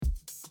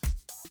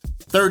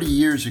30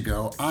 years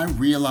ago, I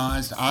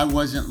realized I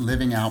wasn't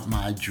living out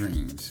my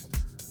dreams.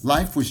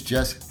 Life was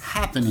just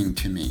happening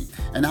to me,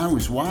 and I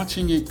was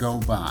watching it go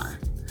by.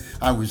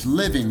 I was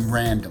living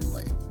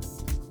randomly.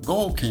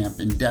 Goal Camp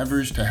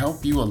endeavors to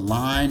help you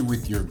align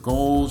with your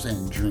goals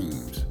and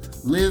dreams,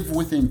 live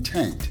with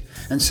intent,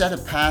 and set a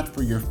path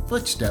for your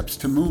footsteps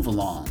to move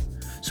along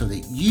so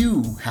that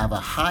you have a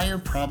higher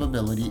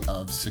probability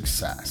of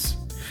success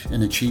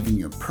in achieving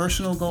your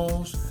personal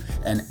goals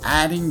and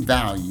adding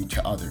value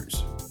to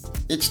others.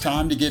 It's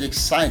time to get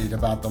excited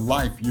about the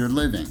life you're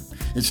living.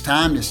 It's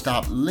time to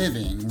stop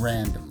living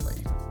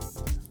randomly.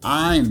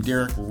 I'm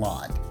Derek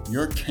Lott,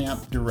 your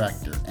camp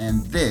director,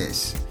 and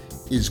this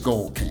is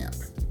Goal Camp.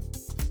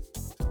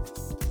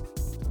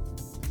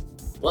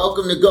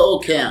 Welcome to Goal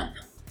Camp.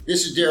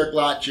 This is Derek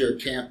Lott, your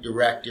camp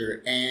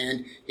director,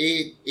 and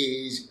it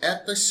is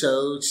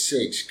episode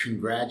 6.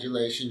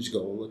 Congratulations,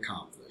 goal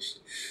accomplished.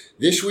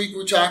 This week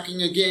we're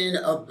talking again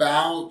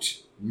about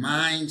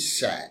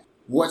mindset.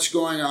 What's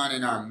going on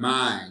in our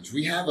minds.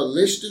 We have a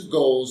list of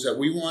goals that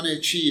we want to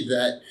achieve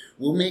that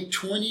will make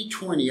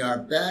 2020 our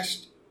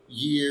best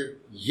year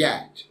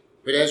yet.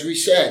 But as we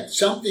said,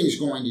 something's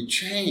going to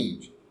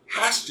change,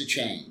 has to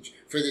change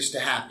for this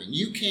to happen.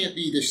 You can't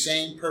be the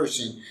same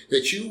person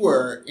that you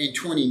were in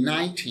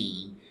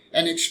 2019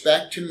 and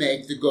expect to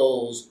make the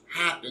goals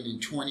happen in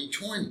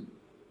 2020.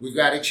 We've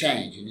got to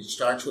change, and it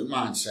starts with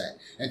mindset.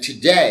 And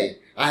today,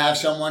 I have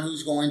someone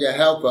who's going to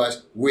help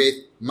us with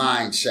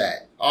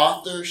mindset.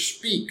 Author,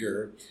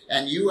 speaker,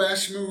 and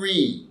U.S.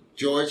 Marine,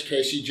 George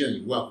Casey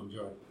Jr. Welcome,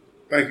 George.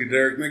 Thank you,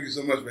 Derek. Thank you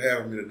so much for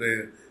having me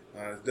today.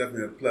 It's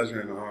definitely a pleasure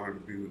and an honor to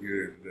be with you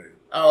here today.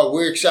 Oh,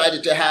 we're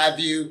excited to have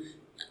you.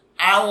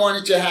 I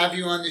wanted to have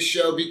you on the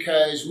show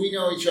because we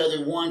know each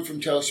other, one,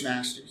 from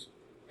Toastmasters,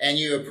 and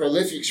you're a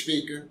prolific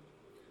speaker,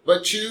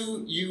 but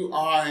two, you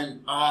are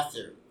an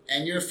author,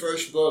 and your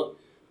first book,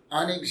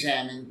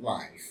 Unexamined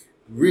Life,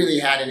 really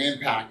had an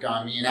impact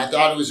on me, and I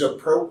thought it was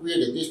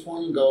appropriate at this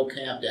point in Goal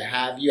Camp to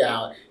have you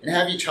out and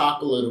have you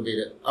talk a little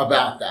bit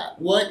about that.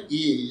 What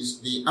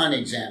is the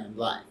unexamined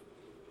life?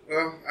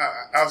 Well,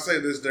 I'll say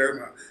this,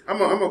 Derek.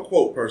 I'm a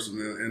quote person,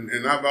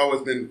 and I've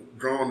always been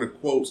drawn to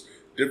quotes,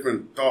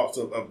 different thoughts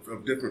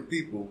of different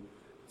people.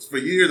 For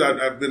years,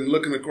 I've been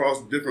looking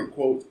across different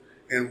quotes,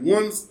 and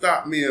one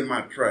stopped me in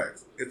my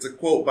tracks. It's a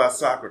quote by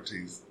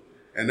Socrates,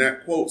 and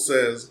that quote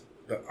says,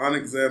 "The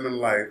unexamined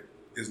life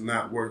is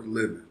not worth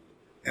living."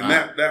 And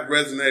that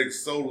resonated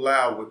so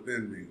loud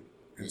within me.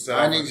 And so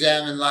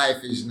unexamined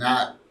life is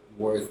not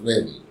worth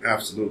living.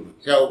 Absolutely.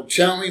 So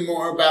tell me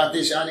more about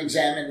this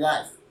unexamined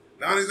life.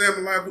 The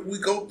unexamined life, we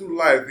go through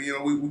life,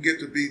 we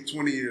get to be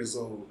 20 years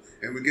old.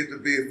 And we get to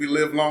be, if we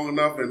live long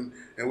enough, and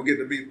we get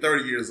to be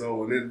 30 years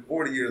old and then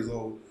 40 years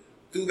old.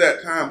 Through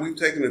that time, we've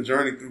taken a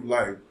journey through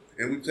life.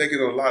 And we've taken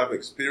a lot of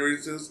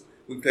experiences.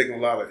 We've taken a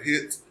lot of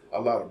hits,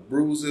 a lot of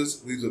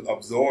bruises. We've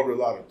absorbed a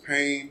lot of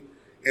pain.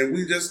 And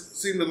we just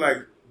seem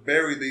to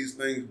bury these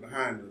things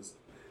behind us.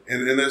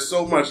 And there's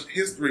so much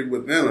history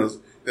within us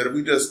that if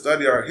we just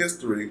study our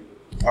history,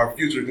 our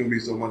future can be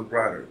so much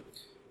brighter.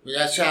 Well,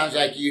 that sounds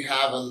like you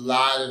have a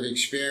lot of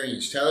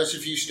experience. Tell us a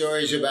few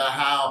stories about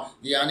how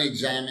the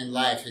unexamined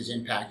life has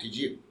impacted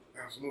you.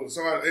 Absolutely.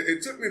 So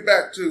it took me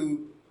back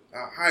to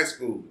high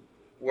school,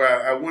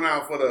 where I went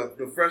out for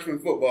the freshman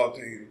football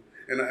team.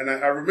 And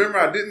I remember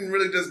I didn't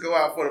really just go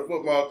out for the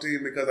football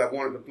team because I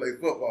wanted to play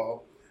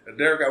football.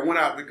 Derek, I went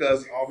out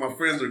because all my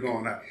friends are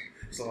going out.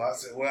 So I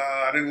said, well,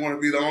 I didn't want to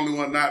be the only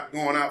one not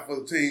going out for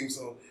the team,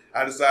 so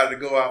I decided to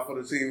go out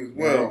for the team as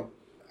well.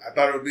 Mm-hmm. I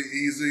thought it would be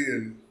easy,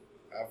 and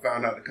I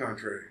found out the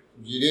contrary.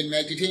 You didn't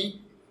make the team?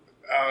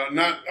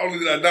 Not only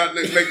did I not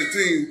make the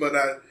team, but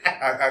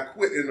I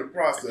quit in the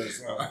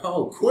process.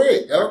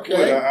 Quit.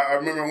 Okay. I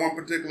remember one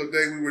particular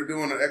day we were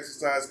doing an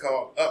exercise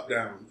called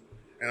up-down.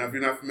 And if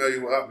you're not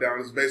familiar with up-down,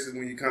 it's basically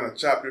when you kind of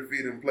chop your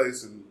feet in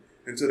place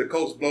until the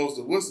coach blows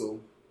the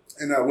whistle.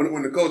 And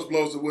when the coach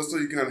blows the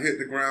whistle, you kind of hit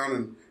the ground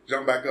and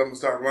jump back up and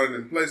start running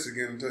in place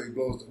again until he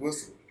blows the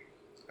whistle.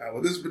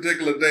 Well, this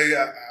particular day,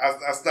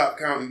 I stopped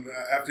counting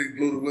after he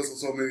blew the whistle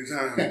so many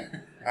times.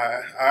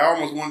 I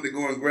almost wanted to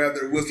go and grab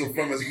that whistle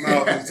from his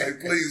mouth and say,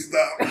 please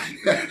stop.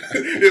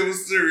 It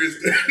was serious.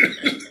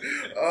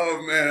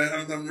 Oh,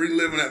 man, I'm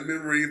reliving that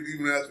memory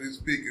even as we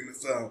speak. And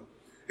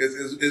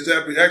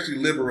it's actually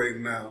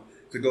liberating now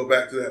to go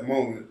back to that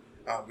moment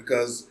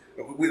because,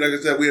 like I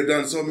said, we had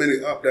done so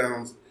many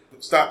up-downs.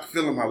 Stopped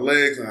feeling my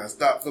legs and I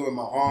stopped feeling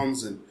my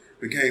arms and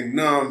became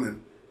numb.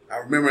 And I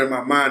remember in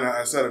my mind,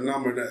 I said a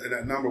number, and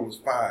that number was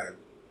 5.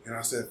 And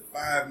I said,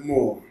 5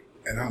 more,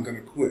 and I'm going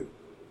to quit.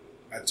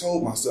 I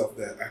told myself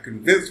that. I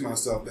convinced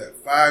myself that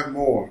 5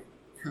 more.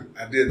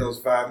 I did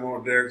those 5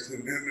 more, Derek,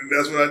 and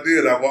that's what I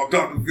did. I walked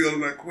off the field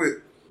and I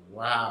quit.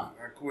 Wow.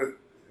 I quit.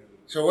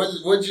 So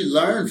what did you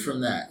learn from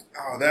that?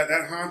 Oh, that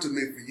haunted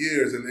me for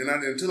years. And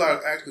until I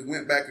actually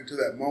went back into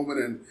that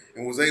moment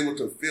and was able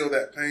to feel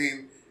that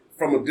pain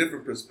from a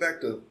different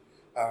perspective,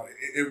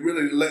 it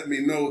really let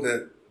me know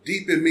that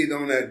deep in me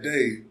on that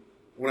day,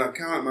 when I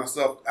counted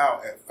myself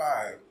out at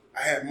 5,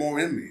 I had more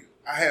in me.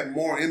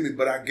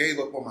 But I gave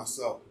up on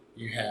myself.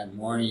 You had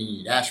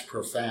morning. That's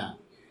profound.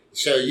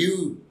 So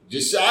you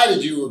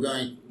decided you were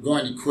going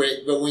to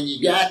quit, but when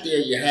you got there,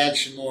 you had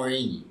some more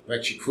in you,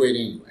 but you quit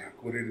anyway. I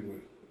quit anyway.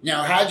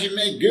 Now, how'd you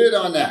make good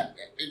on that?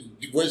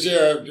 Was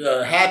there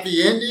a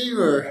happy ending,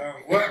 or?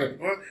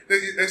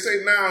 They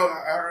say now.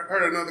 I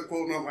heard another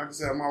quote. And like I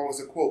said, I'm always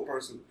a quote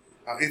person.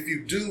 If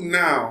you do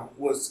now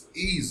what's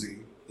easy,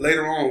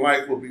 later on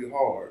life will be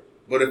hard.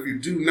 But if you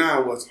do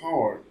now what's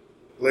hard,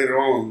 later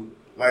on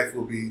life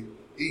will be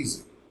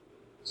easy.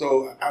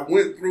 So I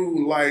went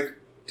through life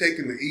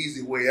taking the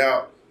easy way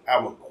out. I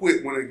would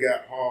quit when it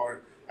got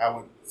hard. I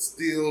would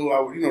do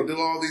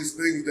all these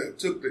things that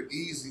took the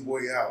easy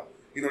way out.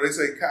 They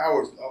say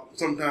cowards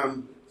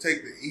sometimes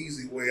take the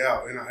easy way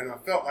out, and I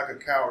felt like a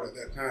coward at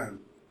that time.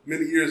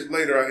 Many years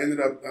later, I ended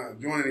up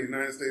joining the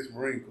United States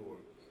Marine Corps.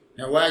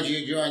 Now, why'd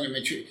you join the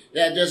military?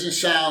 That doesn't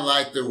sound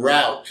like the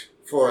route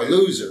for a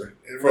loser,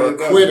 for really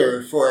a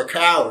quitter, for a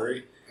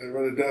coward. It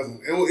really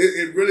doesn't.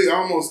 It really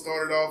almost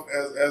started off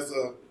as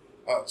a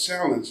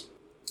challenge.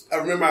 I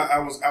remember I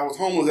was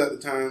homeless at the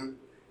time,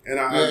 and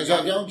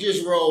So don't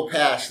just roll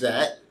past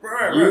that.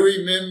 Right. You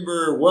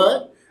remember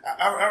what?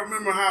 I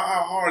remember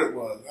how hard it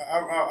was.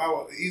 I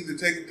was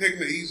taking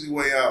the easy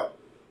way out.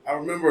 I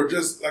remember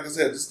just like I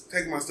said, just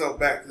taking myself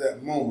back to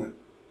that moment,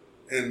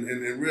 and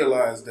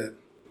realized that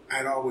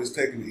I'd always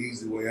taken the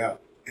easy way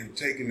out, and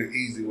taking the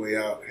easy way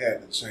out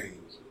had to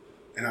change.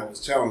 And I was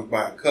challenged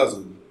by a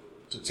cousin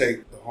to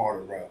take the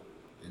harder route.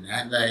 And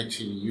that led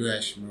to the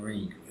U.S.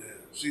 Marine Corps.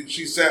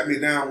 She sat me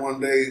down one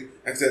day.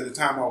 Like I said, at the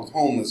time I was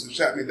homeless. She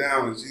sat me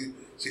down and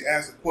she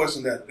asked a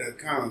question that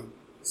kind of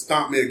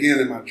stomped me again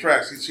in my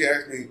tracks. She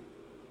asked me,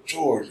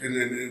 George,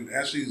 and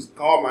as she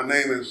called my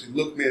name and she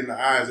looked me in the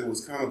eyes, it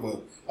was kind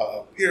of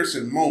a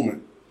piercing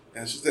moment.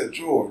 And she said,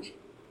 George,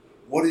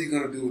 what are you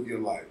going to do with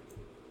your life?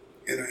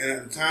 And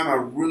at the time I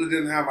really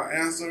didn't have an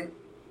answer,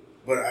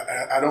 but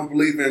I don't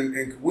believe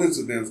in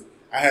coincidence.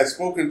 I had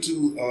spoken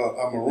to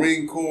a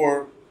Marine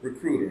Corps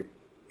recruiter.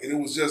 And it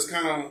was just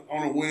kind of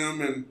on a whim,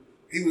 and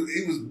he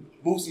was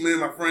boosting me and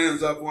my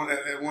friends up one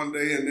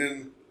day, and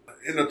then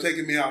ended up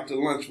taking me out to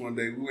lunch one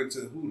day. We went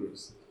to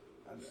Hooters,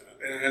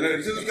 and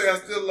to this day I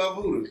still love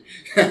Hooters.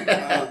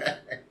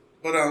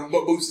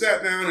 But we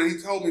sat down, and he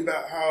told me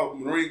about how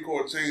Marine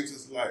Corps changed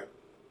his life,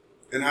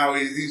 and how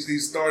he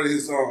started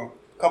his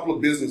couple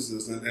of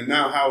businesses, and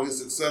now how he's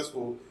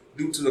successful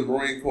due to the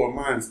Marine Corps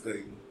Minds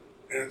thing.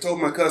 And I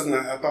told my cousin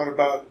I thought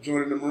about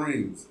joining the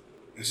Marines,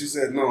 and she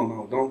said,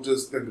 no, don't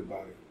just think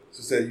about it.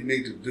 She said, you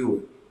need to do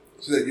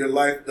it. She said, your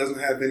life doesn't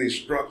have any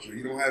structure.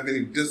 You don't have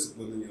any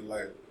discipline in your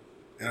life.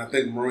 And I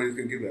think Marines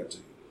can give that to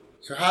you.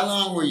 So how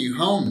long were you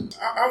homeless?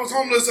 I was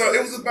homeless.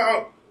 It was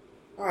about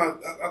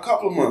a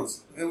couple of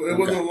months. It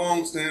wasn't a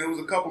long stint. It was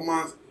a couple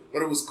months,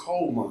 but it was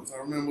cold months. I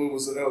remember it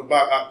was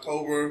about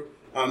October,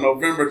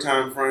 November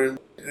time frame.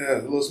 Yeah,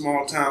 a little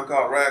small town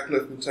called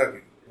Radcliffe, Kentucky.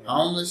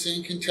 Homeless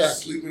in Kentucky.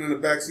 Sleeping in the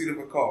backseat of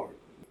a car.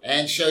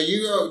 And so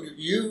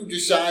you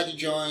decided to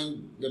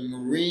join the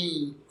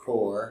Marine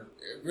Corps,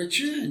 but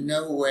you're in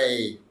no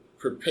way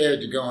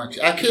prepared to go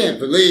into. I can't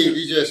believe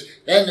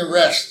and the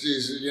rest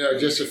is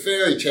just a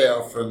fairy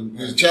tale from.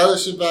 Tell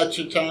us about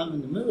your time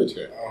in the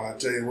military. Oh, I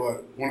tell you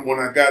what, when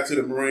I got to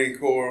the Marine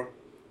Corps,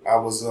 I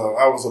was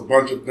a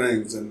bunch of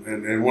things,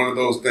 and one of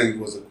those things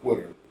was a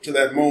quitter. To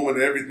that moment,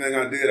 everything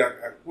I did, I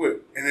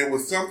quit, and it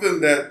was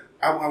something that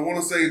I want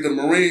to say the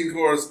Marine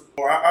Corps,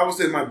 or I would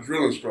say my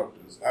drill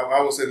instructors.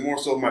 I would say more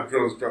so my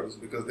drill instructors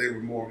because they were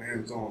more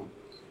hands-on.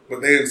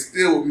 But they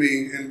instilled in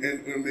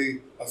me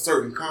a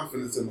certain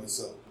confidence in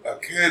myself, a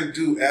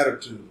can-do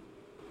attitude.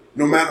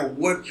 No matter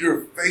what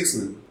you're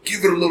facing,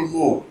 give it a little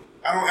more.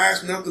 I don't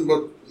ask nothing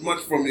but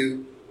much from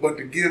you, but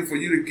for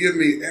you to give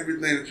me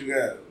everything that you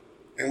have.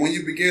 And when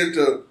you begin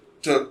to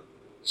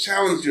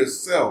challenge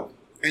yourself,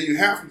 and you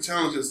have to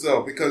challenge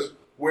yourself because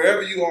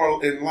wherever you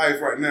are in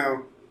life right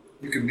now,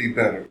 you can be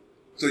better.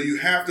 So you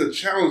have to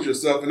challenge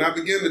yourself. And I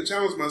began to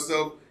challenge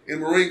myself in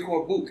Marine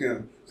Corps boot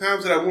camp.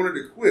 Times that I wanted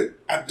to quit,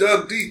 I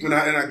dug deep and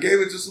I gave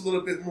it just a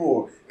little bit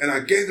more. And I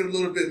gave it a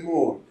little bit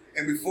more.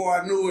 And before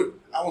I knew it,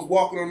 I was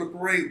walking on the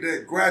parade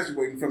deck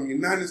graduating from the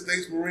United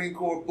States Marine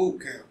Corps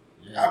boot camp.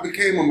 Yeah. I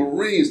became a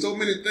Marine. So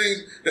many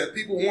things that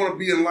people want to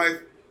be in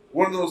life.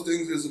 One of those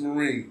things is a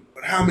Marine.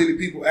 But how many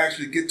people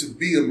actually get to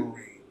be a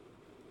Marine?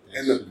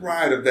 And the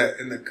pride of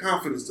that and the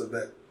confidence of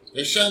that.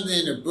 There's something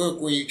in the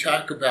book where you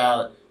talk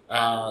about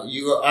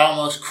you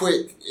almost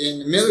quit in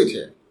the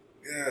military.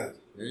 Yeah.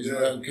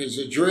 Because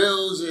the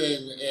drills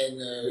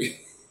and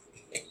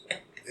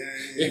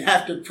you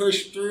have to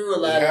push through a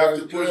lot of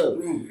those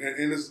drills.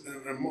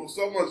 And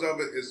so much of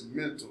it is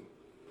mental.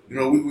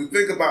 We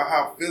think about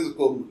how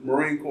physical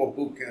Marine Corps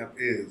boot camp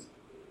is,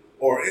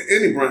 or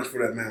any branch for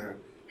that matter,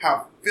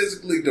 how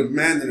physically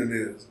demanding it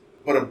is.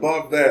 But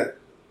above that,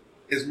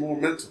 it's more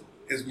mental.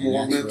 It's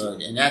more mental.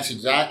 Right. And that's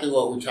exactly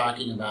what we're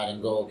talking about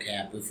in Gold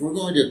Camp. If we're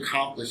going to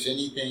accomplish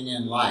anything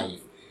in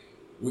life,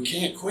 we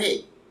can't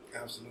quit.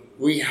 Absolutely.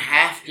 We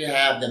have to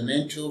have the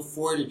mental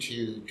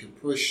fortitude to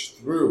push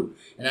through.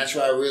 And that's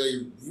why I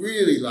really,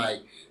 really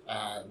like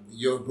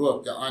your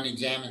book, The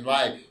Unexamined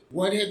Life.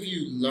 What have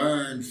you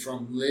learned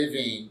from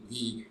living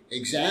the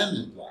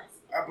examined life?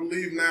 I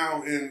believe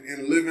now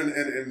in living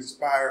an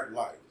inspired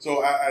life.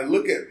 So I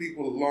look at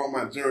people along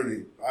my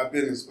journey. I've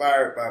been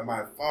inspired by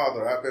my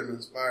father. I've been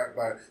inspired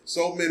by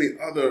so many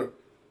other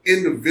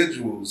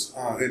individuals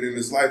in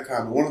this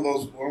lifetime. One of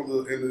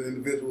the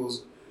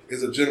individuals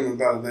is a gentleman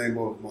by the name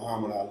of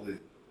Muhammad Ali.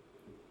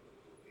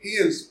 He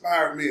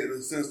inspired me in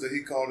the sense that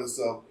he called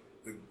himself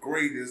the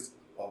greatest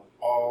of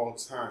all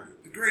time.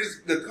 The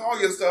greatest, to call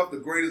yourself the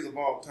greatest of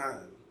all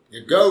time.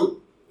 The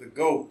GOAT. The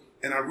GOAT.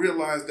 And I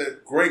realized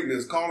that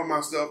greatness, calling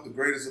myself the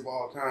greatest of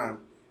all time,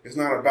 is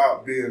not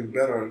about being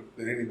better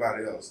than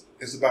anybody else.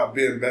 It's about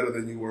being better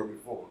than you were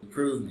before.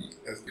 Improvement.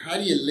 How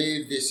do you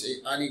live this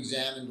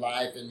unexamined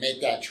life and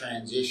make that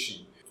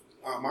transition?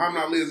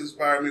 Muhammad Ali has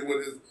inspired me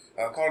with his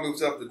calling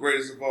himself the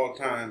greatest of all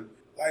time.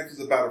 Life is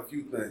about a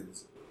few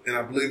things. And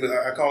I believe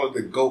I call it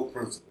the GOAT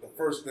principle. The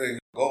first thing,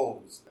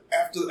 goals.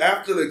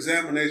 After the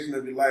examination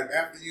of your life,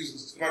 after you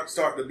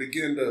start to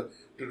begin to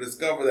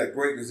discover that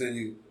greatness in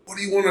you, what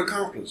do you want to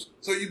accomplish?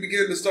 So you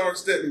begin to start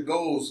setting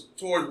goals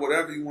towards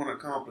whatever you want to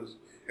accomplish.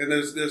 And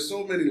there's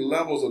so many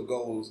levels of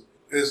goals.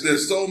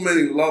 There's so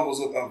many levels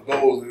of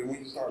goals. And when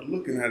you start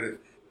looking at it,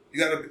 you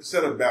got to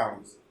set a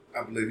balance,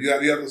 I believe. You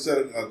have to set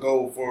a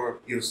goal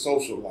for your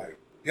social life.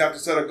 You have to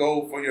set a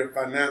goal for your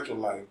financial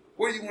life.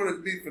 Where do you want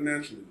to be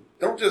financially?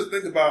 Don't just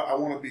think about, I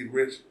want to be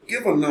rich.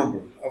 Give a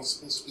number, a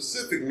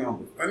specific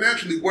number.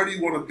 Financially, where do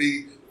you want to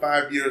be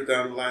 5 years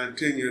down the line,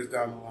 10 years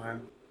down the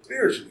line?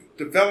 Spiritually,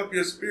 develop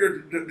your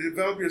spirit,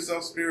 develop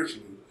yourself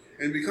spiritually,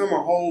 and become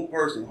a whole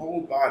person,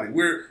 whole body.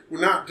 We're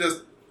not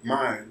just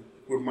mind.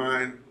 We're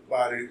mind,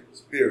 body,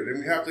 spirit, and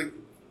we have to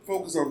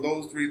focus on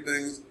those three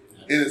things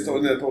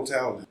in their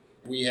totality.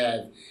 We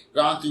have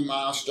gone through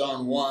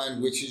milestone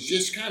 1, which is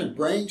just kind of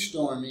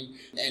brainstorming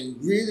and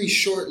really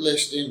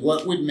shortlisting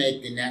what would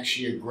make the next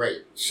year great.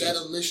 Set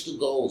a list of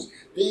goals,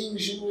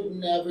 things you would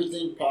never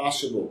think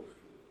possible,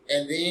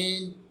 and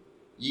then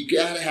you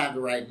got to have the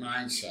right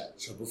mindset.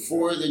 So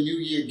before the new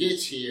year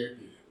gets here,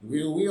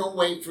 we don't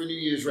wait for New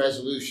Year's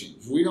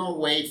resolutions. We don't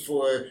wait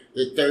for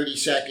the 30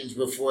 seconds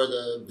before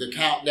the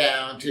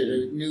countdown to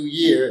the new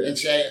year and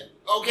say,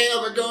 okay,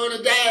 I'm going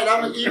to diet,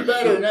 I'm going to eat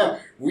better. No,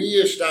 we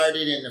have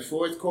started in the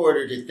fourth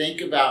quarter to think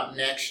about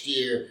next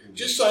year,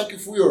 just like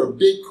if we were a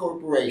big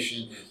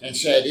corporation and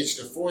said, it's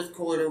the fourth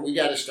quarter, we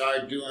got to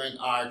start doing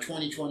our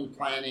 2020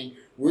 planning.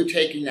 We're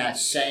taking that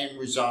same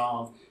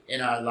resolve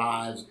in our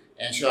lives.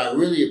 And so I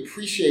really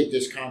appreciate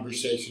this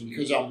conversation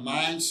because our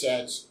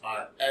mindsets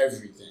are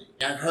everything.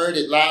 I've heard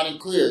it loud and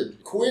clear.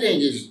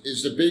 Quitting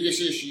is the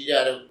biggest issue you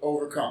got to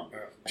overcome.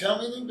 Tell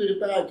me a little bit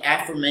about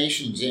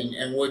affirmations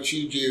and what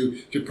you do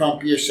to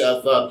pump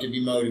yourself up to be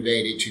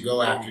motivated to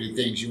go after the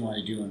things you want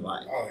to do in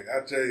life. Oh,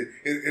 I tell you,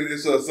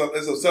 it's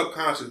a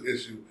subconscious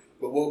issue.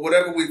 But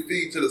whatever we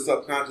feed to the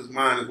subconscious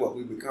mind is what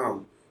we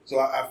become. So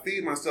I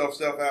feed myself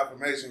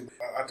self-affirmation.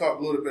 I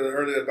talked a little bit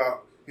earlier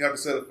about you have to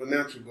set a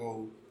financial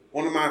goal.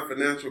 One of my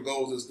financial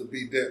goals is to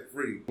be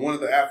debt-free. One of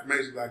the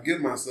affirmations I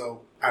give myself,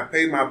 I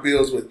pay my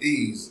bills with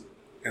ease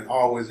and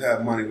always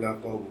have money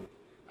left over.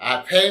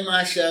 I pay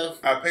my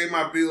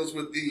bills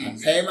with ease.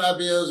 I pay my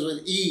bills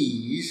with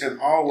ease.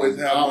 And always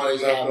have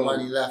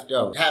money left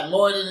over. Have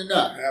more than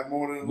enough. Have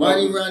more than enough.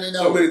 Money running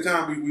over. So many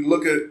times we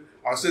look at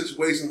our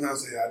situations and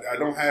say, I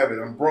don't have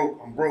it. I'm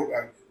broke.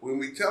 When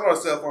we tell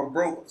ourselves I'm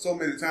broke, so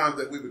many times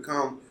that we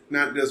become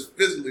not just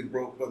physically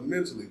broke, but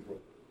mentally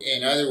broke.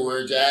 In other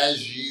words,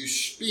 as you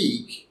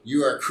speak,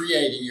 you are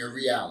creating your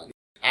reality.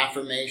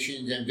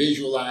 Affirmations and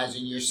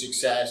visualizing your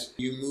success,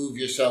 you move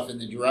yourself in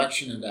the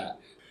direction of that.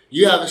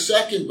 You have a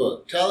second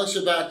book. Tell us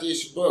about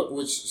this book,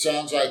 which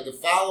sounds like the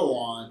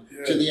follow-on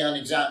to The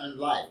Unexamined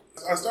Life.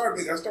 I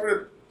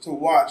started to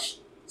watch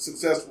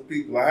successful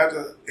people. I had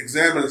to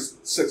examine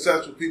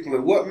successful people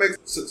and what makes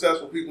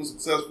successful people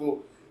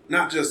successful,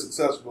 not just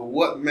successful, but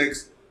what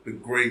makes the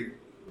great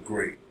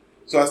great.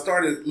 So I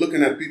started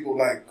looking at people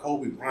like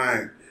Kobe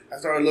Bryant. I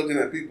started looking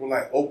at people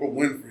like Oprah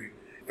Winfrey.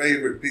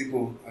 Favorite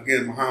people,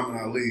 again,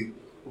 Muhammad Ali,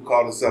 who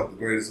called himself the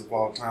greatest of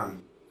all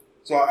time.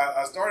 So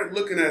I started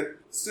looking at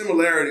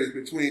similarities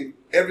between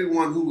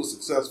everyone who was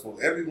successful,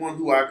 everyone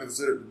who I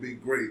considered to be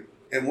great.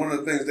 And one of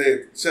the things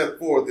they set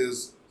forth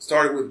is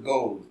starting with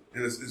goals.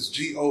 And it's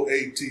GOAT.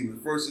 The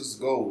first is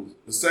goals.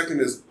 The second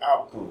is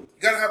outcome.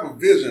 You got to have a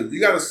vision. You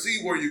got to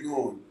see where you're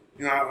going.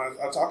 You know,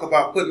 I talk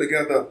about putting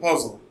together a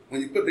puzzle.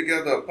 When you put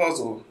together a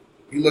puzzle,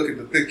 you look at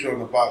the picture on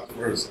the box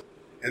first.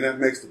 And that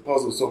makes the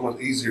puzzle so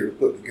much easier to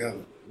put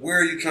together. Where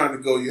are you trying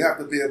to go? You have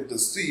to be able to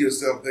see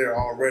yourself there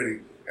already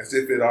as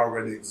if it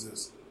already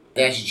exists.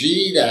 That's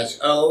G, that's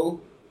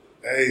O.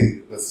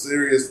 A, the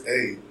serious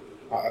A.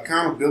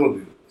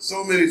 Accountability.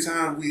 So many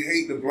times we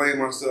hate to blame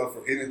ourselves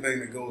for anything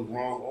that goes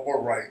wrong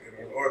or right,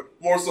 or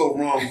more so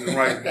wrong than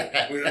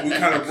right. We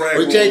kind of brag.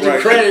 We take the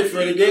credit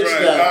for the good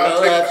stuff.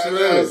 Oh,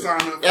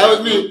 absolutely. That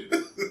was me.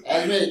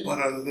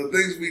 But the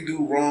things we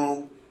do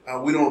wrong,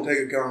 we don't take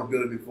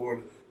accountability for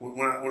it.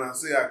 When I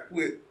say I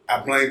quit, I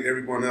blame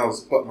everyone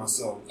else but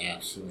myself.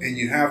 Absolutely. And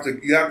you have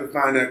to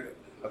find that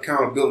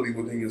accountability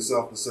within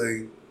yourself to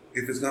say,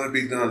 if it's going to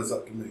be done, it's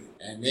up to me.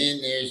 And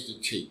then there's the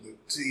T.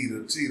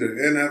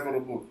 The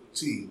inevitable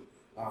T.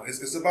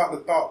 It's about the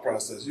thought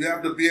process. You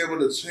have to be able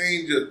to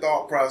change your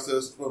thought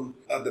process from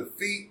a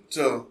defeat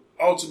to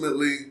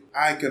ultimately,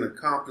 I can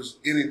accomplish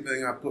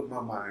anything I put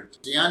my mind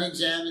to. The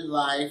Unexamined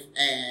Life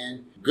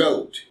and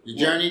GOAT, The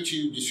Journey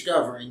to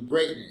Discovering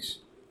Greatness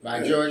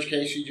by George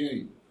Casey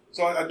Jr.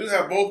 So I do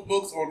have both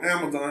books on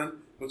Amazon,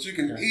 but you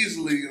can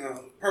easily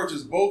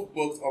purchase both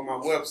books on my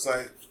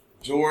website,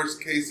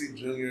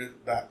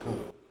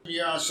 GeorgeCaseyJr.com.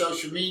 You're on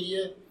social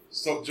media?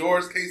 So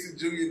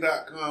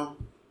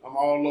GeorgeCaseyJr.com. I'm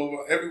all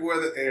over, everywhere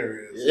the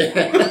air is.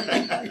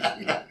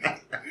 Yeah.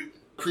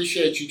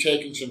 Appreciate you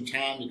taking some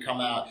time to come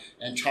out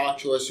and talk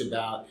to us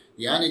about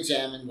The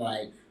Unexamined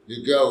Life,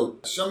 the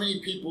GOAT. So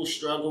many people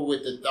struggle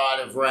with the thought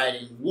of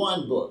writing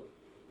one book.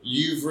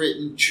 You've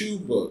written 2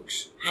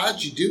 books.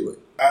 How'd you do it?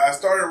 I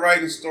started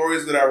writing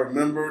stories that I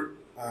remembered.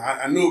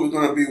 I knew it was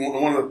going to be,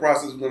 one of the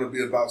processes was going to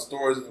be about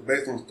stories,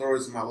 based on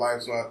stories in my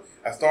life. So I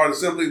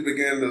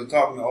began to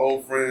talking to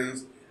old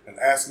friends and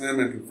asking them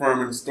and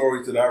confirming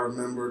stories that I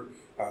remembered.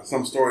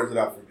 Some stories that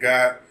I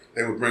forgot,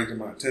 they would bring to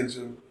my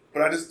attention.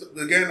 But I just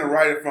began to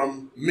write it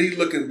from me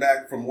looking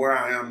back from where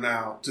I am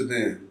now to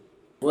then.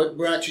 What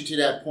brought you to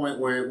that point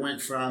where it went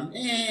from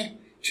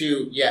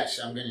to, yes,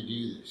 I'm going to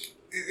do this?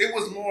 It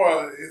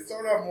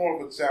started out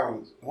more of a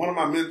challenge. One of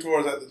my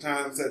mentors at the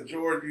time said,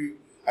 George,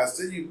 I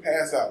see you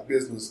pass out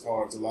business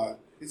cards a lot.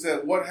 He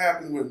said, what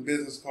happens with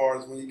business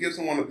cards? When you give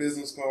someone a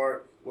business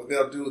card, what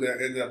they'll do,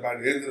 they'll end up by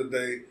the end of the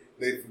day,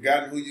 they've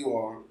forgotten who you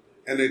are,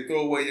 and they throw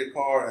away your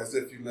card as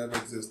if you never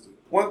existed.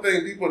 One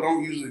thing people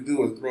don't usually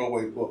do is throw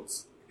away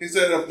books. He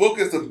said a book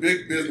is a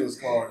big business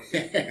card.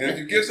 And if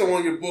you give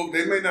someone your book,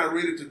 they may not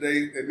read it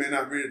today, they may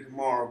not read it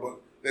tomorrow,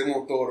 but they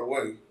won't throw it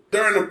away.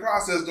 During the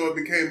process, though, it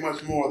became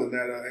much more than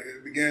that.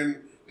 It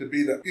began to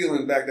be the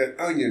peeling back that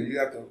onion. You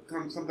have to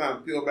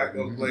sometimes peel back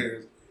those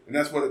layers. And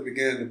that's what it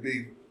began to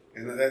be.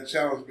 And that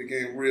challenge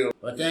became real.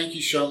 Well, thank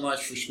you so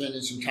much for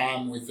spending some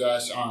time with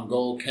us on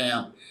Gold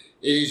Camp.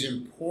 It is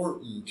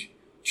important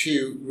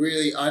to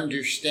really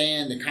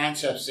understand the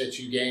concepts that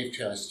you gave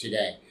to us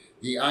today.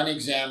 The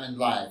Unexamined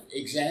Life.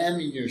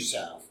 Examine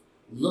yourself.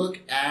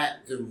 Look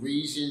at the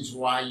reasons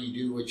why you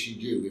do what you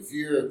do. If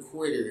you're a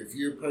quitter, if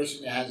you're a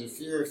person that has a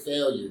fear of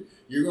failure,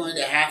 you're going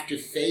to have to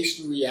face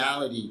the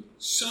reality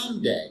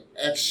someday,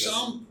 at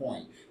some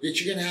point, that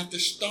you're going to have to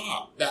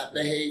stop that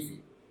behavior.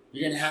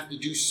 You're going to have to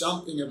do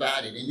something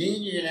about it. And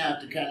then you're going to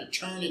have to kind of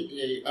turn it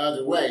the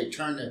other way,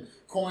 turn the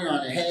coin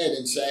on the head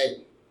and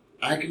say,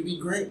 I can be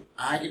great.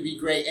 I can be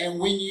great. And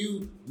when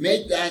you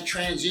make that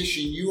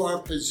transition, you are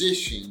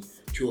positioned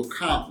to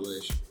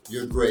accomplish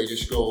your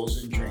greatest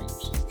goals and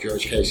dreams.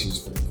 George Casey, it's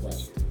been a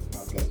pleasure.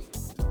 My pleasure.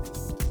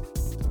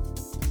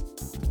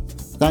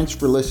 Thanks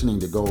for listening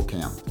to Gold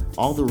Camp.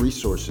 All the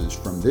resources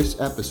from this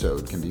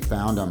episode can be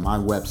found on my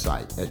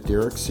website at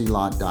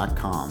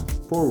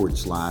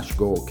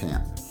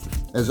DerekClott.com/GoldCamp.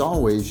 As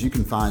always, you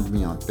can find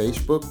me on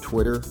Facebook,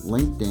 Twitter,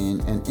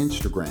 LinkedIn, and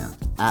Instagram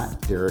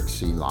at Derek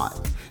C.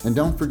 Lott. And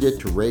don't forget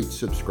to rate,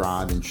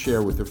 subscribe, and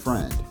share with a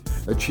friend.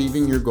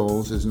 Achieving your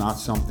goals is not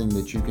something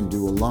that you can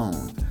do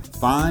alone.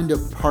 Find a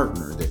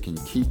partner that can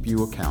keep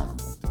you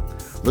accountable.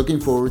 Looking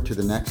forward to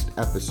the next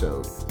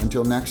episode.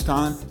 Until next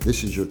time,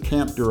 this is your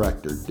camp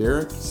director,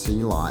 Derek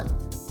C. Lott,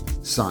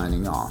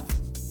 signing off.